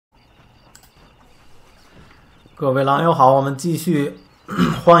各位狼友好，我们继续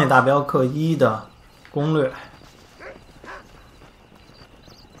《荒野大镖客1》的攻略。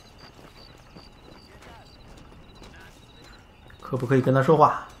可不可以跟他说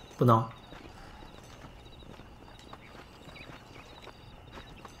话？不能。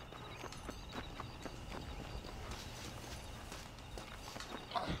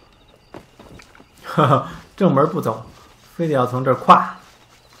哈哈，正门不走，非得要从这儿跨。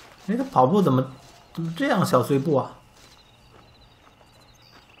哎，他跑步怎么这样小碎步啊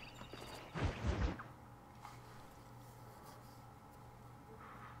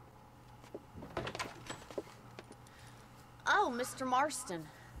？Oh, Mr. Marston.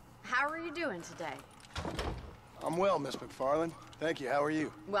 How are you doing today? I'm well, Miss McFarland. Thank you. How are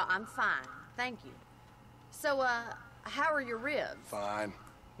you? Well, I'm fine. Thank you. So, how are your ribs? Fine.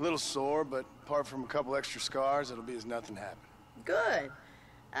 A little sore, but apart from a couple extra scars, it'll be as nothing happened. Good.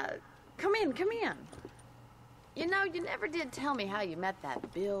 Come in, come in. You know, you never did tell me how you met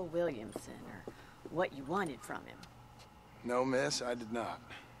that Bill Williamson or what you wanted from him. No, miss, I did not.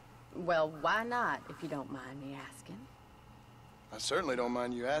 Well, why not, if you don't mind me asking? I certainly don't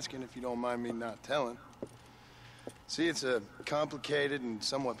mind you asking if you don't mind me not telling. See, it's a complicated and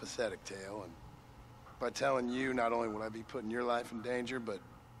somewhat pathetic tale, and by telling you, not only will I be putting your life in danger, but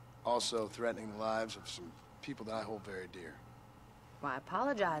also threatening the lives of some people that I hold very dear. Well, I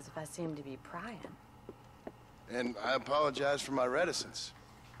apologize if I seem to be prying. And I apologize for my reticence.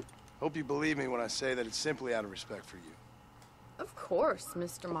 Hope you believe me when I say that it's simply out of respect for you. Of course,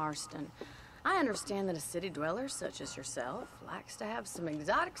 Mr. Marston. I understand that a city dweller such as yourself likes to have some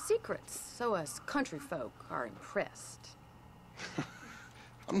exotic secrets, so us country folk are impressed.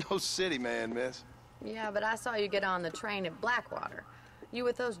 I'm no city man, miss. Yeah, but I saw you get on the train at Blackwater. You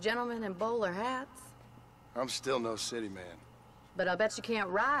with those gentlemen in bowler hats? I'm still no city man. But I bet you can't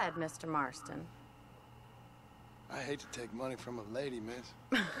ride, Mr. Marston. I hate to take money from a lady, miss.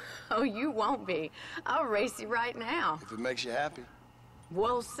 Oh, you won't be. I'll race you right now. If it makes you happy.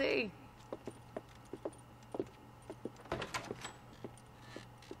 We'll see.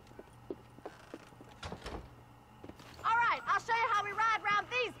 All right, I'll show you how we ride around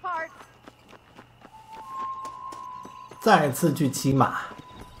these parts. 再次去骑马。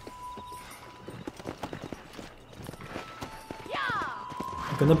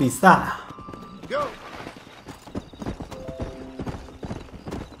跟他比赛啊！ Go.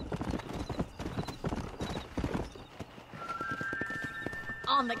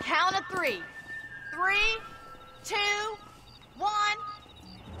 On the count of 3. 3, 2, 1,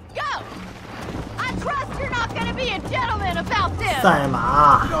 go! I trust you're not going to be a gentleman about this. 赛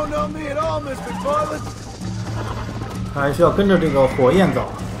马 You don't know me at all, Miss McFarland. 还需要跟着这个火焰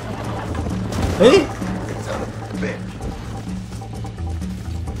走。哎， Son of a bitch.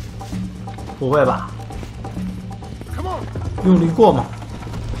 不会吧？ Come on. 用力过猛。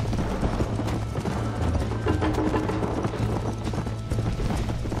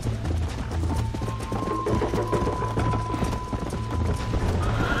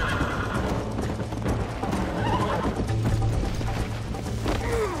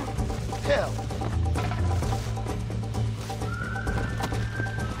Hell.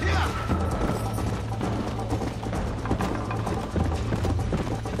 Yeah.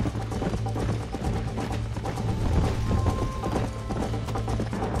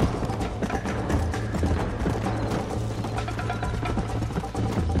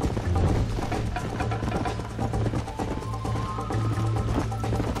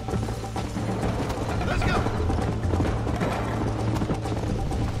 Let's go.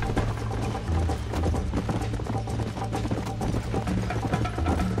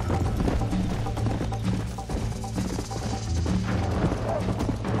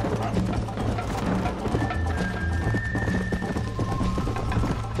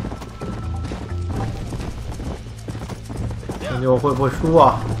 你我会不会输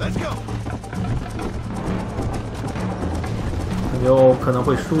啊？ Let's go. 感觉我可能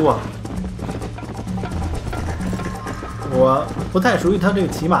会输啊。我不太熟悉他这个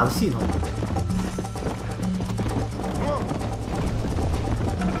骑马的系统。 Come on. Come on.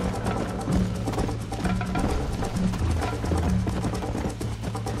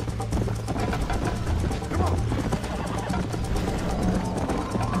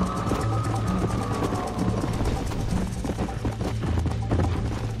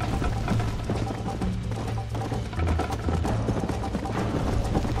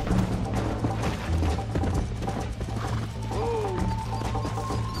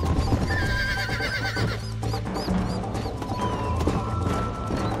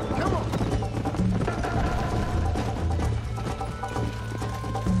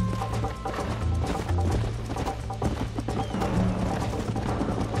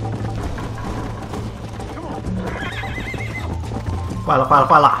 坏了坏了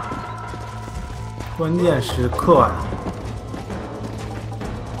坏了！关键时刻呀、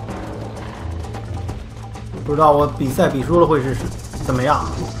不知道我比赛比输了会是怎么样。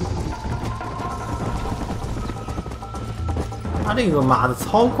他这个马的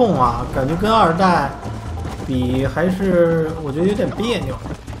操控啊，感觉跟二代比还是我觉得有点别扭。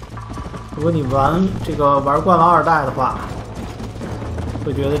如果你玩惯了二代的话，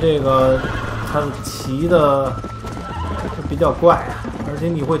会觉得这个它的骑的比较怪啊，而且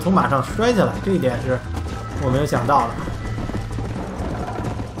你会从马上摔下来，这一点是我没有想到的。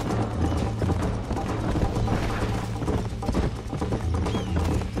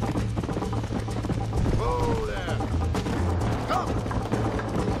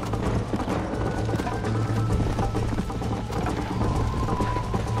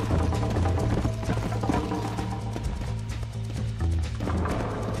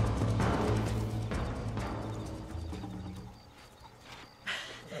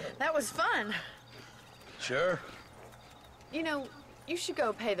That was fun. Sure. You know, you should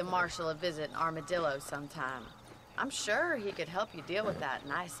go pay the Marshal a visit in Armadillo sometime. I'm sure he could help you deal with that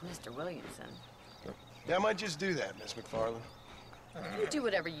nice Mr. Williamson. Yeah, I might just do that, Miss McFarland. You do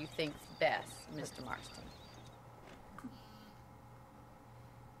whatever you think's best, Mr. Marston.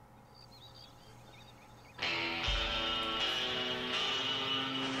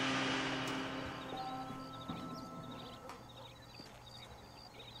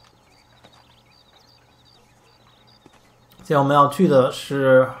 现在我们要去的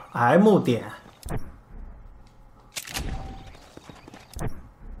是 M 点。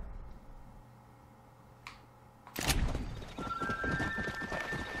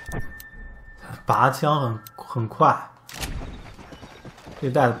拔枪很快，这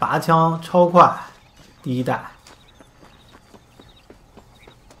代的拔枪超快，第一代。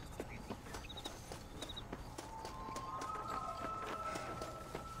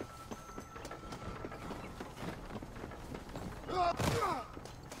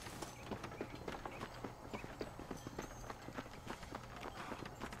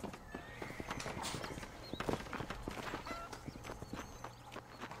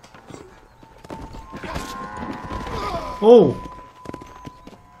哦，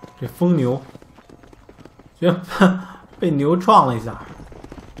这疯牛，居然被牛撞了一下，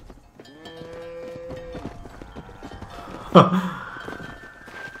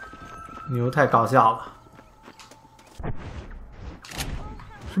牛太搞笑了，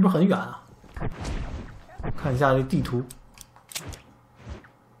是不是很远啊？看一下这地图，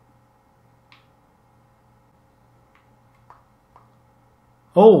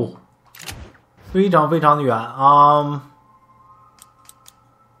哦，非常非常的远啊。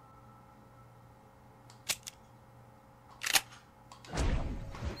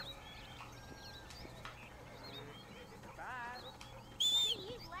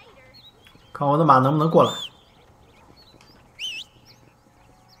看我的马能不能过来。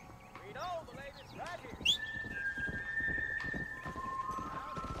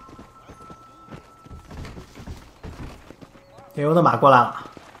给我的马过来了，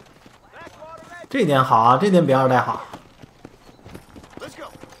这点好啊，这点比二代好。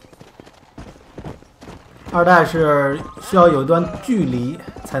二代是需要有一段距离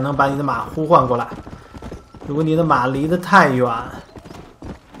才能把你的马呼唤过来，如果你的马离得太远，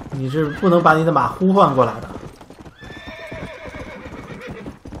你是不能把你的马呼唤过来的。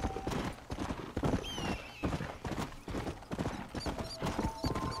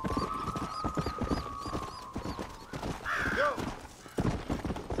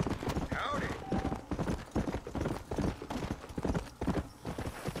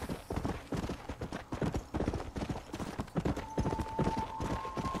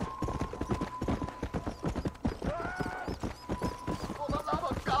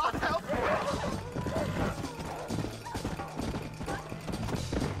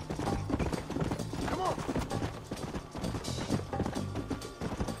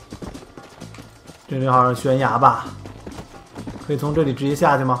这里好像悬崖吧？可以从这里直接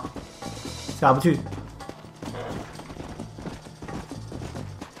下去吗？下不去。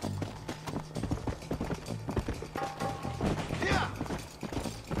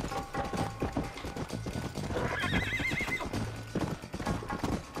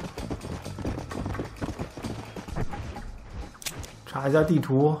查一下地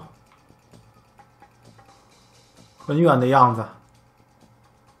图，很远的样子。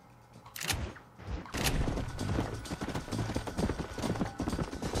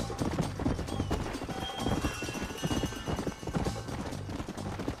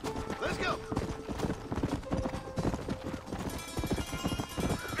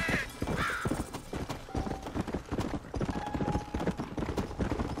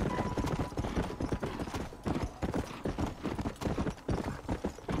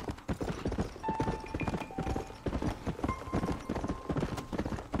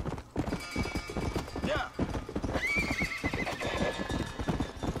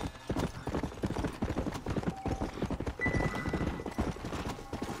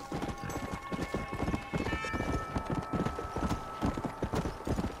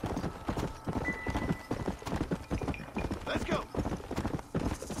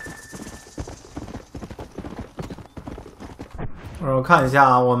会儿我看一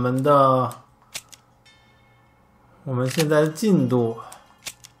下我们现在的进度。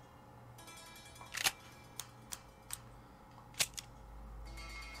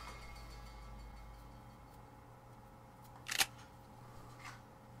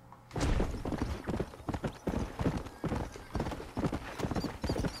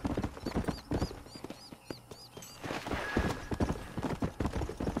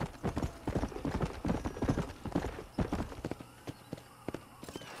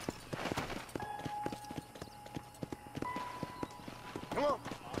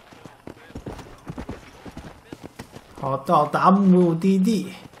好，到达目的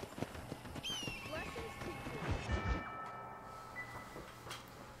地。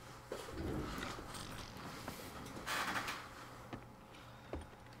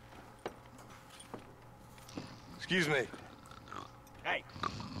Excuse me. Hey,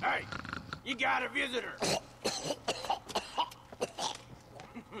 you got a visitor.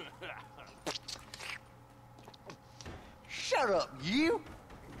 Shut up, you!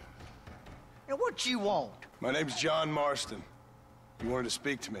 And what you want? My name's John Marston. You wanted to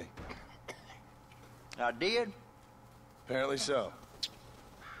speak to me. I did? Apparently so.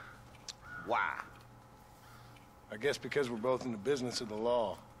 Why? I guess because we're both in the business of the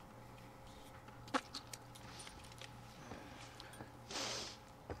law.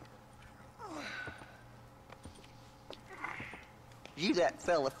 You that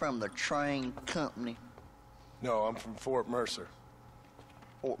fella from the train company? No, I'm from Fort Mercer.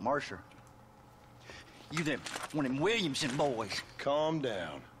 Fort Mercer? You them one of them Williamson boys? Calm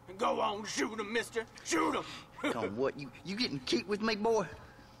down. Go on, shoot him, mister. Shoot him. On what, you getting cute with me, boy?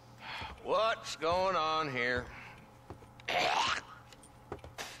 What's going on here?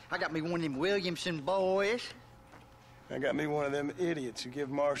 I got me one of them Williamson boys. I got me one of them idiots who give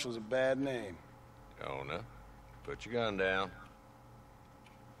marshals a bad name. Jonah, put your gun down.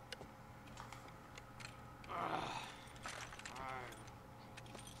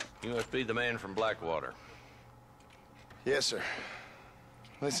 You must be the man from Blackwater. Yes, sir.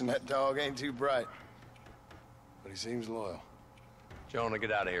 Listen, that dog ain't too bright, but he seems loyal. Jonah,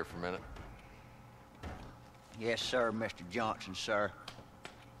 get out of here for a minute. Yes, sir, Mr. Johnson, sir.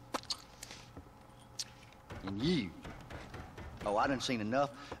 And you? Oh, I done seen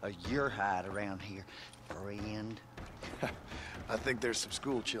enough of your hide around here, friend. I think there's some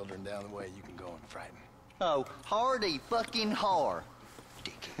school children down the way you can go and frighten. Oh, hardy fucking har.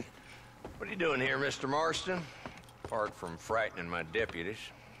 Dick. What are you doing here, Mr. Marston? Apart from frightening my deputies.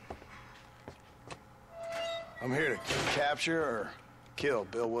 I'm here to capture or kill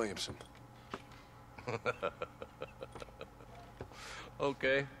Bill Williamson.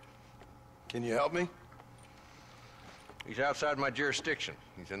 Okay. Can you help me? He's outside my jurisdiction.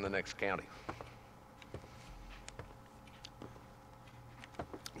 He's in the next county.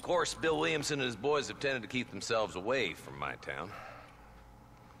 Of course, Bill Williamson and his boys have tended to keep themselves away from my town.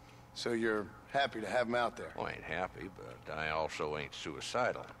 So you're happy to have him out there? Well, I ain't happy, but I also ain't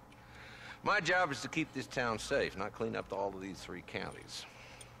suicidal. My job is to keep this town safe, not clean up all of these 3 counties.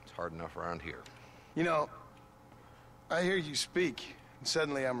 It's hard enough around here. You know, I hear you speak, and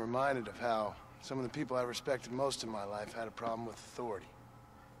suddenly I'm reminded of how some of the people I respected most in my life had a problem with authority.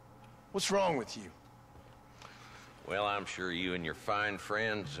 What's wrong with you? Well, I'm sure you and your fine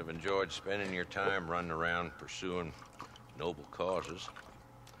friends have enjoyed spending your time running around pursuing noble causes.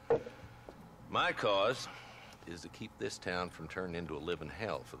 My cause is to keep this town from turning into a living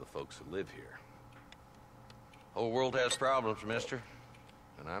hell for the folks who live here. Whole world has problems, mister,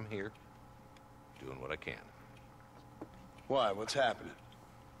 and I'm here doing what I can. Why? What's happening?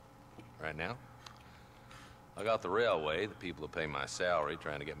 Right now, I got the railway, the people who pay my salary,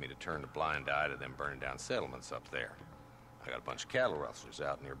 trying to get me to turn a blind eye to them burning down settlements up there. I got a bunch of cattle rustlers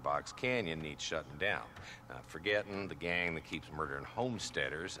out near Box Canyon needs shutting down. Not forgetting the gang that keeps murdering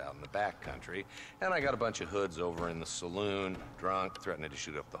homesteaders out in the back country. And I got a bunch of hoods over in the saloon, drunk, threatening to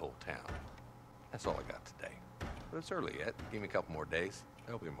shoot up the whole town. That's all I got today. But it's early yet. Give me a couple more days.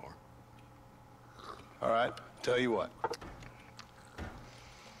 There'll be more. All right, tell you what.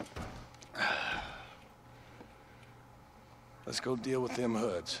 Let's go deal with them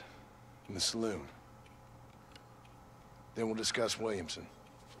hoods in the saloon. Then we'll discuss Williamson.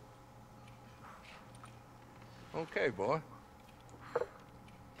 Okay, boy.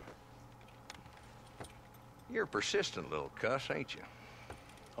 You're a persistent little cuss, ain't you?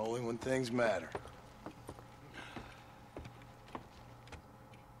 Only when things matter.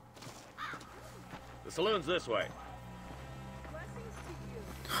 The saloon's this way.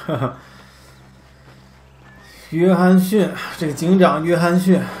 约翰逊，这个警长约翰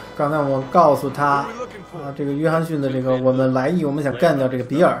逊刚才我告诉他啊，这个约翰逊的这个我们来意，我们想干掉这个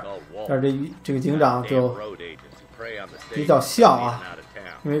比尔，但是这个警长就比较笑啊，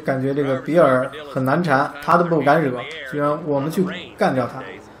因为感觉这个比尔很难缠，他都不敢惹，居然我们去干掉他。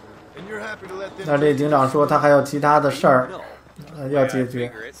那这警长说他还有其他的事儿要解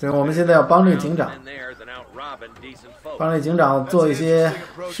决，所以我们现在要帮这个警长，帮这警长做一些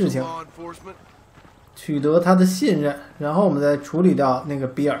事情，取得他的信任，然后我们再处理掉那个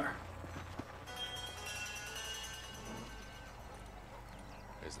比尔。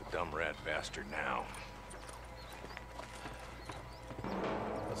There's the dumb rat bastard now.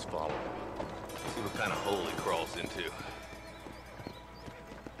 Let's follow him. See what kind of hole he crawls into.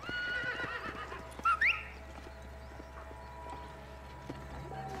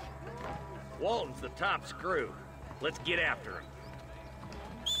 Walton's the top screw. Let's get after him.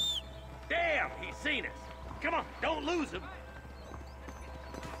 Damn, he's seen us. Come on, don't lose him.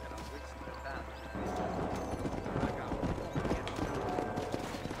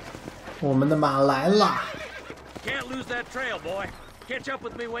 我们的马来了。Can't lose that trail, boy. Catch up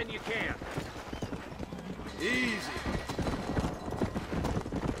with me when you can. Easy.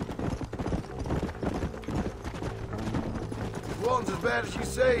 If Walton's as bad as you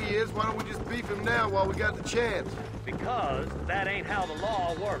say he is, why don't we just beef him now while we got the chance? Because that ain't how the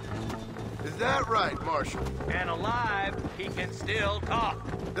law works. Is that right, Marshal? And alive, he can still talk.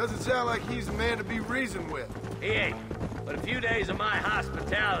 Doesn't sound like he's a man to be reasoned with. He ain't. But a few days of my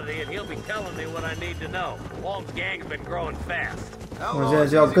hospitality and he'll be telling me what I need to know. Walton's gang has been growing fast. How 我 long 现在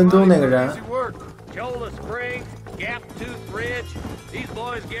is 就要 easy 跟踪 money 那个 for 人。 easy work? Cholla Springs, Gap Tooth Ridge, these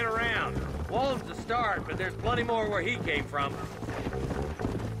boys get around. Walton's the start, but there's plenty more where he came from.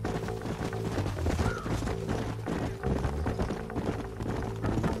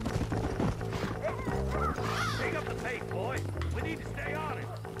 Pick up the pace, boy. We need to stay on it.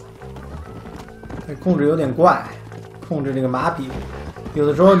 这控制有点怪，控制这个马匹，有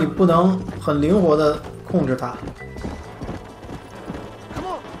的时候你不能很灵活的控制它。 Come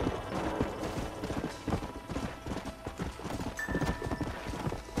on.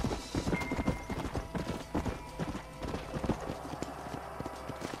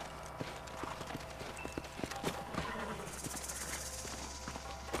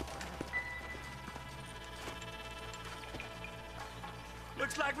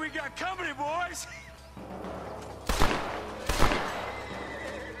 Looks like we got company, boys.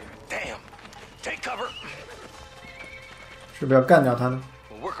 Damn! Take cover! 是不是要干掉他呢？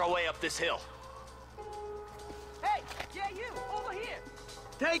 We'll work our way up this hill. Hey, yeah, you, over here.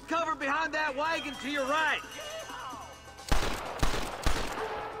 Take cover behind that wagon to your right.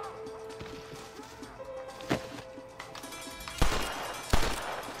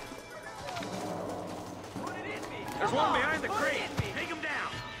 There's one behind the crate. Take him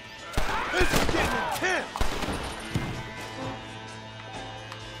down. This is getting intense.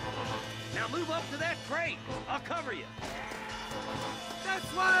 Now move up to that crate. I'll cover you. This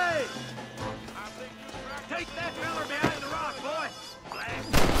way. Take that feller behind the rock, boy.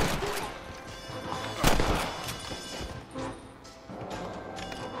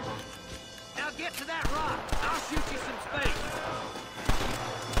 Now get to that rock. I'll shoot you some space.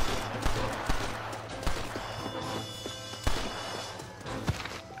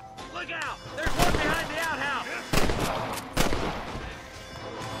 Look out! There's one behind the outhouse.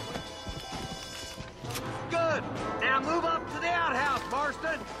 Good. Now move up to the outhouse,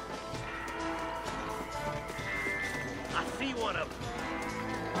 Marston. I see one of them.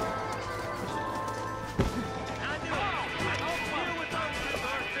 I knew it. I don't deal with those two,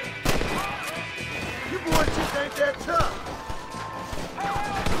 Marston. You boys just ain't that tough.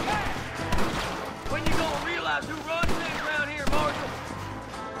 When you gonna realize who runs things around here, Marshal?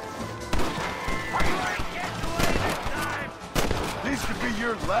 You ain't getting away this time. These could be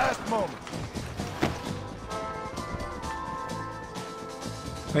your last moments.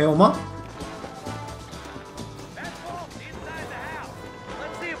 没有吗？ That's Walt inside the house.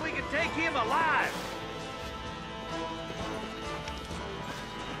 Let's see if we can take him alive.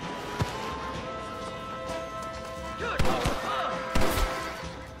 Good.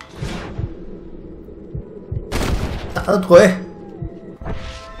 打他腿！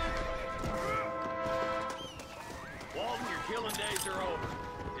 Walton, your killing days are over.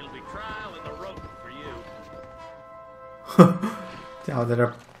 It'll be trial and the rope for you. 家伙在这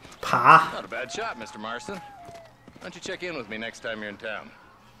儿爬， Not a bad shot, Mr. Marston. Why don't you check in with me next time you're in town?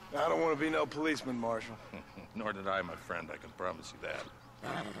 I don't want to be no policeman, Marshal. Nor did I, my friend. I can promise you that.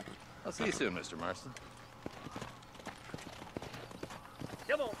 I'll see you soon, Mr. Marston.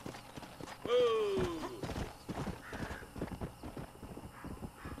 Come on. Whoa.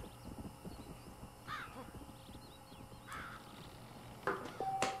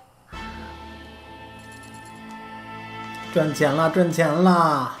 赚钱啦，赚钱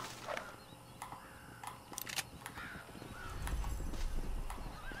啦！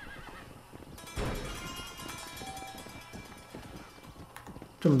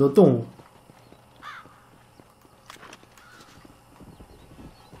这么多动物，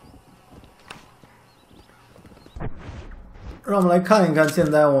让我们来看一看，现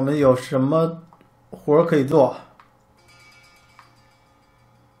在我们有什么活儿可以做。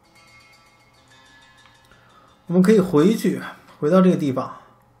我们可以回到这个地方。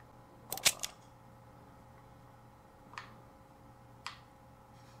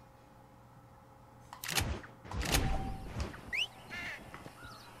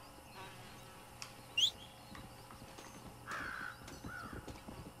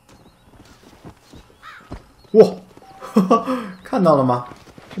哇，呵呵，看到了吗？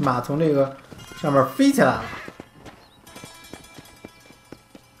这马从这个上面飞起来了。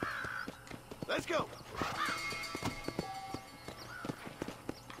Let's go.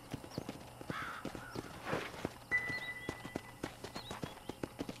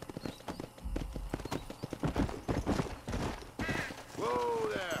 Whoa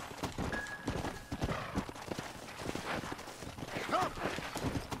there. Come.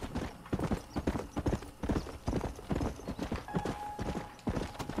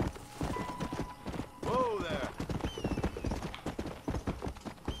 Whoa there.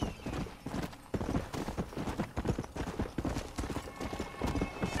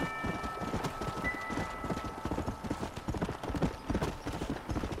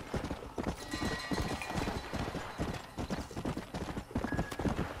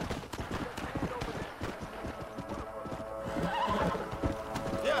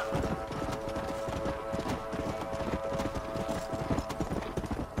 Yeah.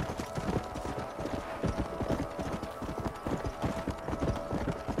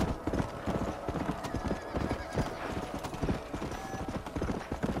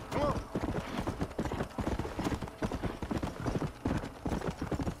 Come on.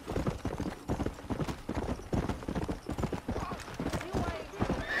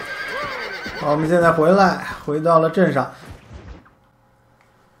 好，我们现在回到了镇上。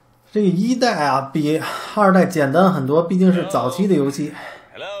这个1代啊，比2代简单很多，毕竟是早期的游戏。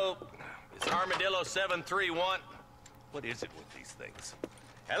 Hello, it's Armadillo 731. What is it with these things?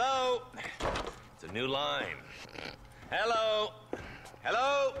 Hello, it's a new line. Hello,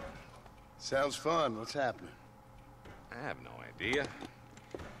 hello. Sounds fun. What's happening? I have no idea.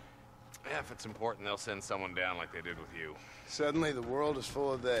 Yeah, if it's important, they'll send someone down like they did with you. Suddenly the world is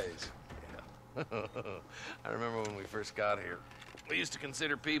full of days. I remember when we first got here. We used to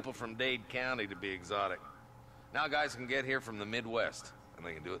consider people from Dade County to be exotic. Now guys can get here from the Midwest, and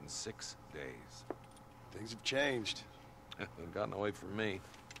they can do it in 6 days. Things have changed. They've gotten away from me.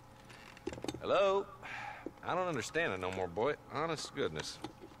 Hello? I don't understand it no more, boy. Honest to goodness.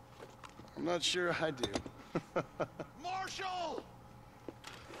 I'm not sure I do. Marshall!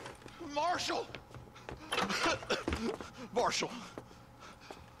 Marshall! Marshall!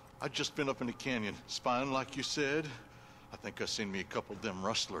 I'd just been up in the canyon, spying like you said. I think I seen me a couple of them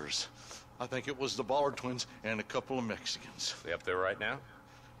rustlers. I think it was the Ballard twins and a couple of Mexicans. They up there right now?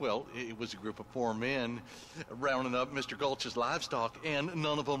 Well, it was a group of 4 men rounding up Mr. Gulch's livestock, and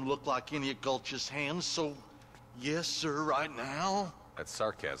none of them looked like any of Gulch's hands, so yes, sir, right now. That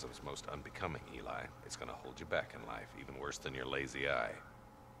sarcasm is most unbecoming, Eli. It's gonna hold you back in life, even worse than your lazy eye.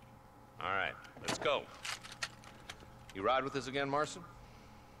 All right, let's go. You ride with us again, Marston?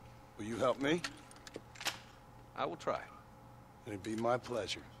 Will you help me? I will try. It'd be my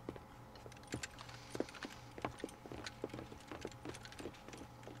pleasure.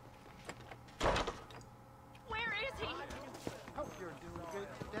 Where is he?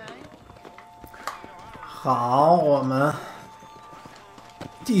 好，我们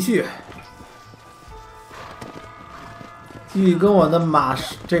继续跟我的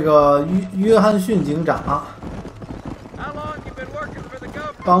这个约翰逊警长 How long you been working for the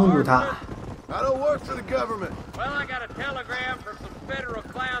government? 帮助他。 I don't work for the government. Well, I got a telegram from some federal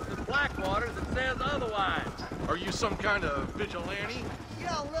clowns in Blackwater that says otherwise. Are you some kind of vigilante? You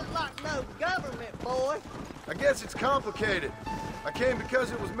don't look like no government, boy. I guess it's complicated. I came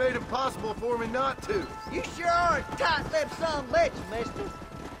because it was made impossible for me not to. You sure are a tight-lipped son of a bitch, mister.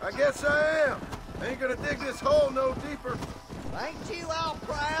 I guess I am. I ain't gonna dig this hole no deeper. Ain't you all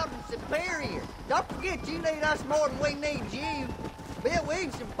proud and superior? Don't forget you need us more than we need you. Bill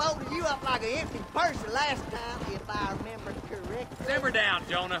Williamson folded you up like an empty person last time, if I remember correctly. Simmer down,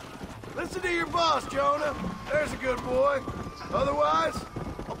 Jonah. Listen to your boss, Jonah. There's a good boy. Otherwise,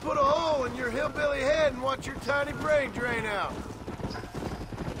 I'll put a hole in your hillbilly head and watch your tiny brain drain out.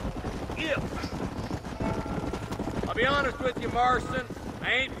 Yeah. I'll be honest with you, Marston.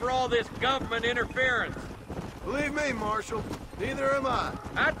 I ain't for all this government interference. Believe me, Marshal, neither am I.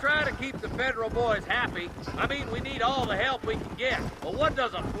 I try to keep the federal boys happy. I mean, we need all the help we can get. But what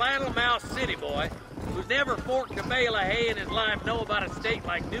does a flannel-mouthed city boy who's never forked a bale of hay in his life know about a state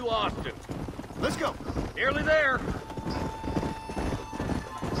like New Austin? Let's go. Nearly there.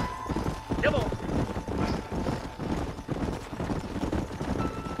 Come on.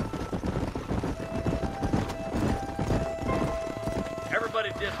 Everybody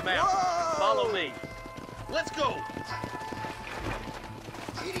dismount. Whoa! Follow me. Let's go.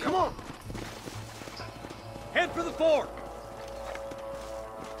 Come on. Head for the fort.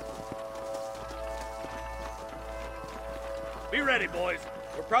 Be ready, boys.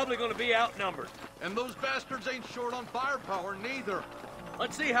 We're probably going to be outnumbered. And those bastards ain't short on firepower, neither.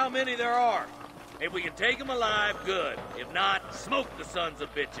 Let's see how many there are. If we can take them alive, good. If not, smoke the sons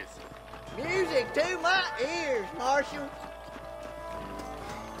of bitches. Music to my ears, Marshal.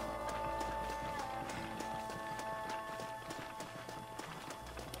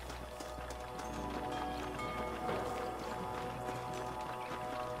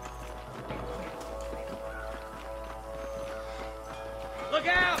 Look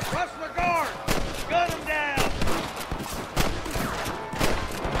out! Rustler guard! Gun them down!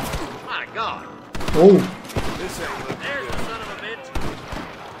 My God! Oh， This ain't looking There's good. the son of a bitch.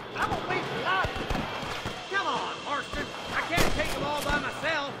 I'm gonna beat you up. Come on, Marston. I can't take them all by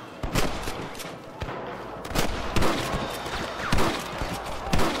myself.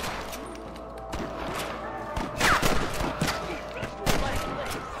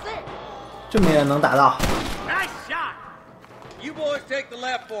 Sick. 这么也能打到？ Nice shot! You boys take the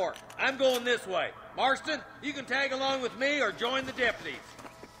left fork. I'm going this way. Marston, you can tag along with me or join the deputies.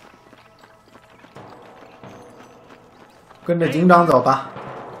 跟着警长走吧。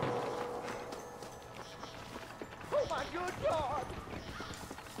 Oh my good God.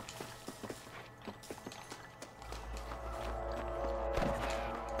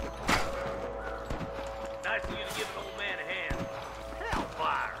 Nice of you to give an old man a hand.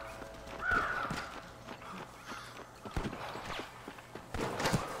 Hellfire!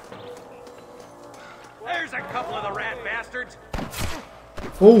 There's a couple of the rat bastards.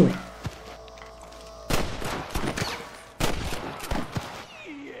 哦，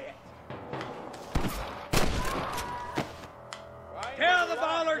 Tell the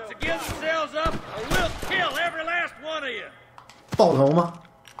bollards to give themselves up or we'll kill every last one of you. 爆头吗？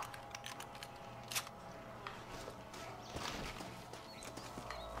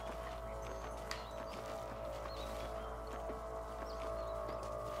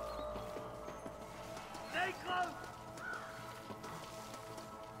 Stay close.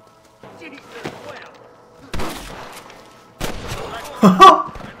 Jesus, well. 哈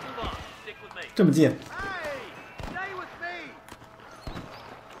哈， Let's move on. Stick with me. 这么近， Hey, stay with me.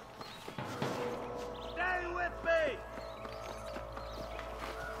 Stay with me.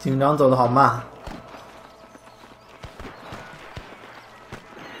 警长走的好慢。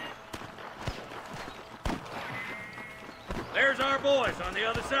 There's our boys on the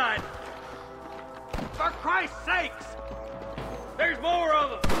other side. For Christ's sakes! There's more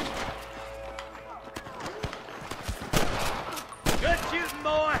of them! Good shooting,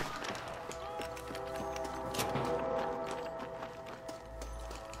 boy!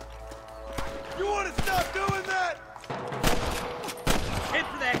 You want to stop doing that? Head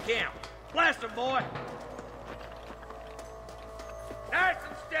for that camp. Blast them, boy! Nice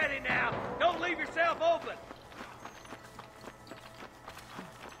and steady now. Don't leave yourself open.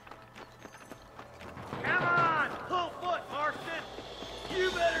 Come on! Pull foot, Marston! You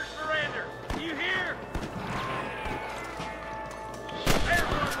better surrender! You hear? There's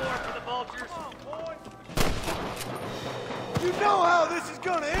one more for the vultures. Come on, boy! You know how this is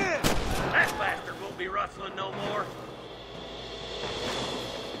gonna end. That bastard won't be rustling no more.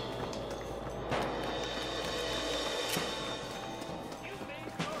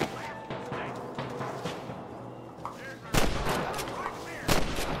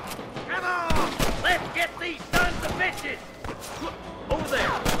 Come on! Let's get these sons of bitches! Look, over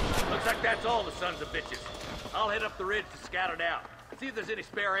there. Looks like that's all the sons of bitches. I'll head up the ridge to scout it out. See if there's any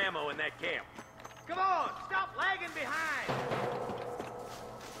spare ammo in that camp. Come on! Stop lagging behind!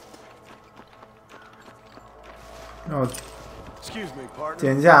 让我 Excuse me, partner.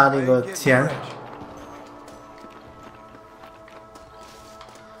 捡下这个 I ain't getting 钱。 French.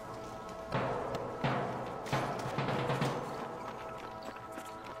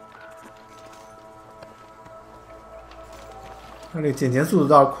 他这个捡钱速度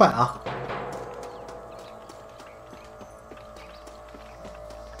倒是快啊！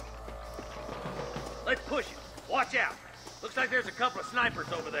 Let's push it. Watch out. Looks like there's a couple of snipers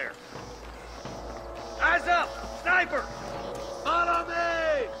over there. Eyes up! Sniper! Follow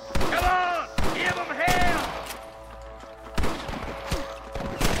me! Come on! Give them hell!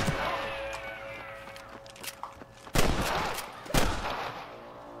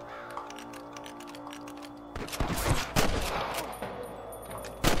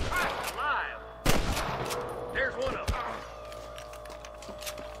 There's one of them.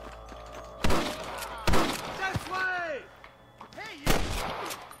 This way! Hey, you!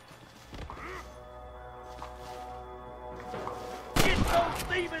 Get those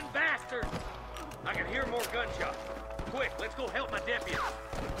thieving bastards! I can hear more gunshots. Quick, let's go help my deputy.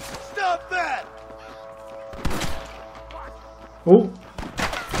 Stop that! 哦，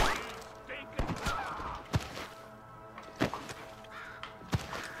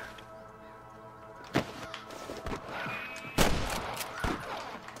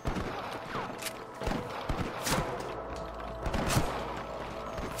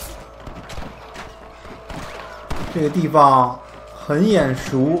这个地方很眼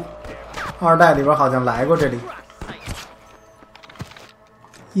熟，二代里边好像来过这里，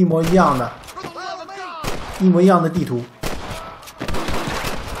一模一样的，一模一样的地图。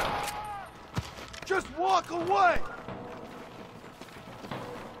 Just walk away!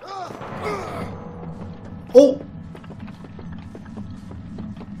 哦，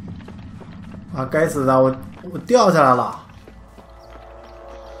啊，该死的，我掉下来了。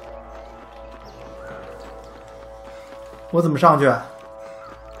我怎么上去？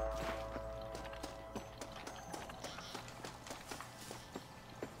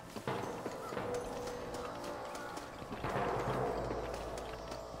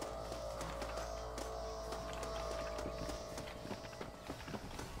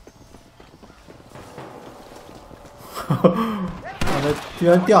我居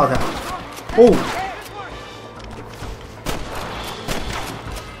然掉下来！哦，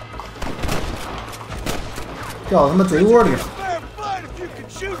掉到他妈贼窝里了！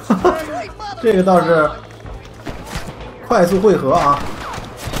哈哈，这个倒是快速汇合啊！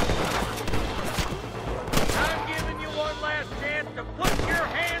 I'm giving you one last chance to put your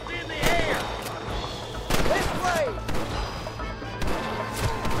hands in the air. This way!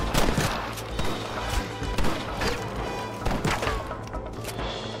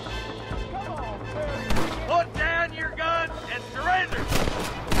 Put down your guns and surrender.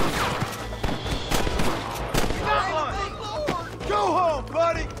 You got one. Go home,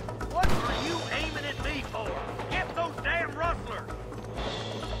 buddy! What are you aiming at me for? Get those damn rustlers.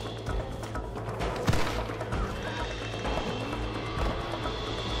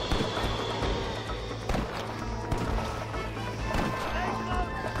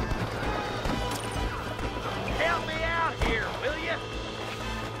 Help me out here, will you?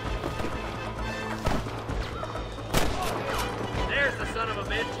 There's the son of a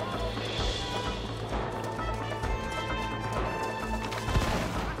bitch.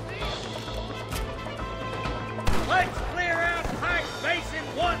 Let's clear out Pike Basin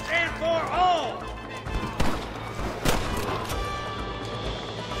once and for all!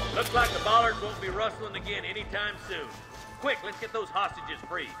 Looks like the bollards won't be rustling again anytime soon. Quick, let's get those hostages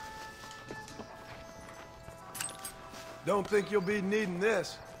free. Don't think you'll be needing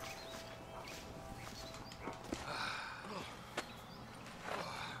this.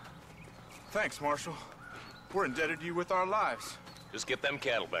 Thanks, Marshal. We're indebted to you with our lives. Just get them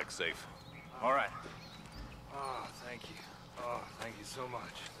cattle back safe. All right. Oh, thank you. Oh, thank you so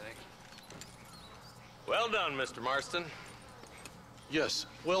much. Thank you. Well done, Mr. Marston. Yes,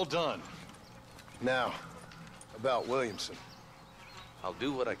 well done. Now, about Williamson. I'll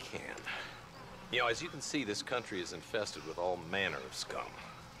do what I can. You know, as you can see, this country is infested with all manner of scum.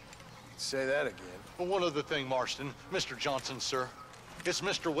 Say that again. Well, one other thing, Marston. Mr. Johnson, sir. It's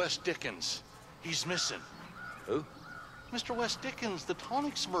Mr. Wes Dickens. He's missing. Who? Mr. Wes Dickens, the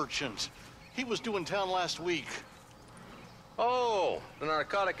tonics merchant. He was due in town last week. Oh, the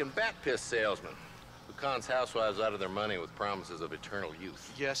narcotic and bat piss salesman who cons housewives out of their money with promises of eternal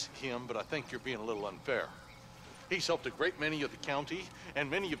youth. Yes, him, but I think you're being a little unfair. He's helped a great many of the county, and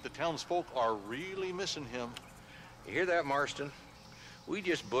many of the townsfolk are really missing him. You hear that, Marston? We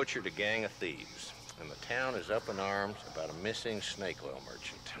just butchered a gang of thieves, and the town is up in arms about a missing snake oil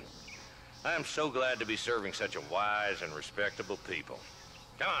merchant. I am so glad to be serving such a wise and respectable people.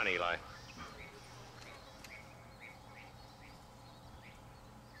 Come on, Eli.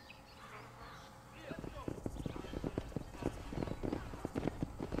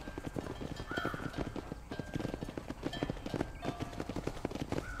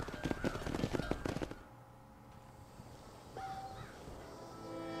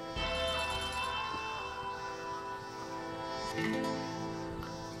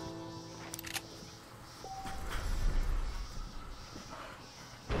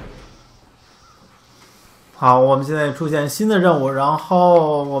 好，我们现在出现新的任务，然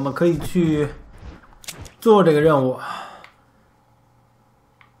后我们可以去做这个任务。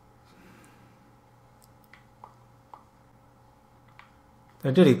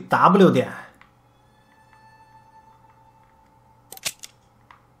在这里 W 点。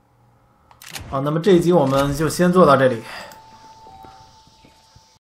好，那么这一集我们就先做到这里。